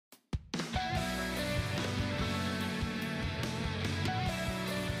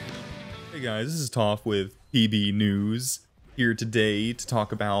Hey guys, this is Toph with PB News, here today to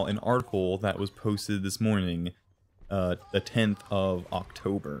talk about an article that was posted this morning, the 10th of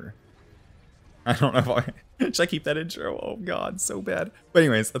October. I don't know if should I keep that intro? Oh god, so bad. But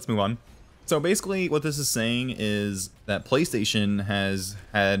anyways, let's move on. So basically what this is saying is that PlayStation has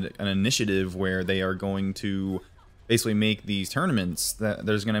had an initiative where they are going to basically make these tournaments that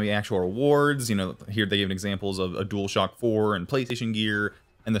there's going to be actual rewards. You know, here they give examples of a DualShock 4 and PlayStation gear.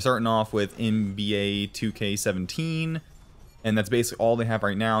 And they're starting off with NBA 2K17, and that's basically all they have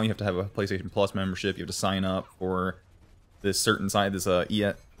right now. You have to have a PlayStation Plus membership. You have to sign up for this certain side, this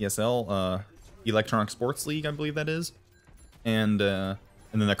ESL, Electronic Sports League, I believe that is, and then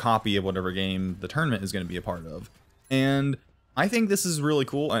a copy of whatever game the tournament is going to be a part of. And I think this is really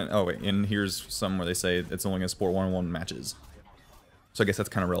cool. And, oh wait, and here's some where they say it's only going to support 1-on-1 matches. So I guess that's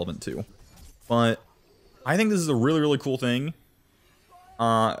kind of relevant too. But I think this is a really cool thing.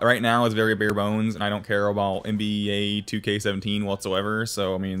 Right now it's very bare bones, and I don't care about NBA 2K17 whatsoever,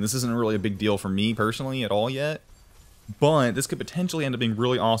 so I mean, this isn't really a big deal for me personally at all yet, but this could potentially end up being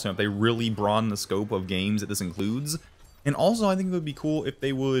really awesome if they really broaden the scope of games that this includes. And also I think it would be cool if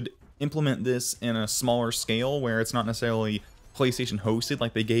they would implement this in a smaller scale where it's not necessarily PlayStation hosted,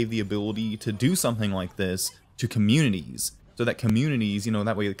 like they gave the ability to do something like this to communities, so that communities, you know,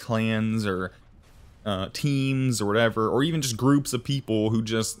 that way the clans or teams or whatever, or even just groups of people who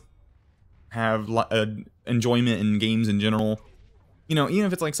just have enjoyment in games in general. You know, even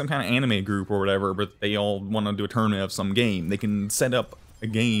if it's like some kind of anime group or whatever, but they all want to do a tournament of some game, they can set up a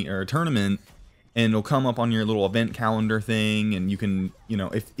game or a tournament, and it'll come up on your little event calendar thing, and you can, you know,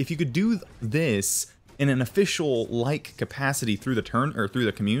 if you could do this in an official like capacity through the through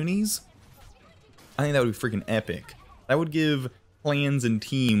the communities, I think that would be freaking epic. That would give clans and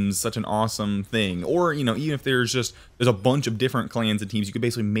teams such an awesome thing. Or, you know, even if there's a bunch of different clans and teams, you could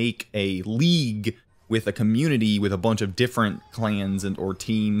basically make a league with a community with a bunch of different clans and or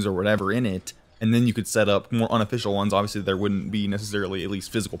teams or whatever in it, and then you could set up more unofficial ones. Obviously there wouldn't be necessarily at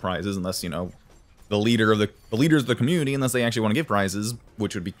least physical prizes unless, you know, the leaders of the community, unless they actually want to give prizes,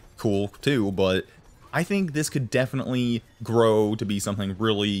 which would be cool too. But I think this could definitely grow to be something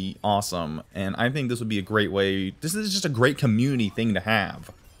really awesome, and I think this would be a great way. This is just a great community thing to have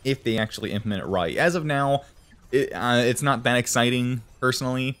if they actually implement it right. As of now, it's not that exciting,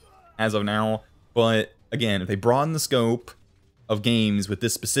 personally, as of now, but again, if they broaden the scope of games with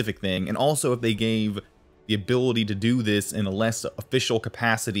this specific thing, and also if they gave the ability to do this in a less official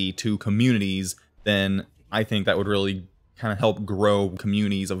capacity to communities, then I think that would really kind of help grow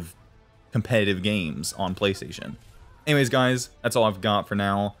communities of competitive games on PlayStation. Anyways, guys, that's all I've got for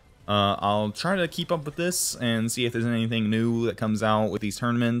now. I'll try to keep up with this and see if there's anything new that comes out with these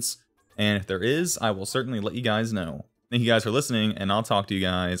tournaments, and if there is, I will certainly let you guys know. Thank you guys for listening, and I'll talk to you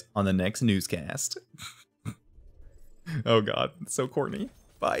guys on the next newscast. Oh god, it's so corny.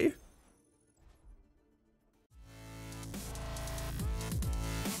 Bye.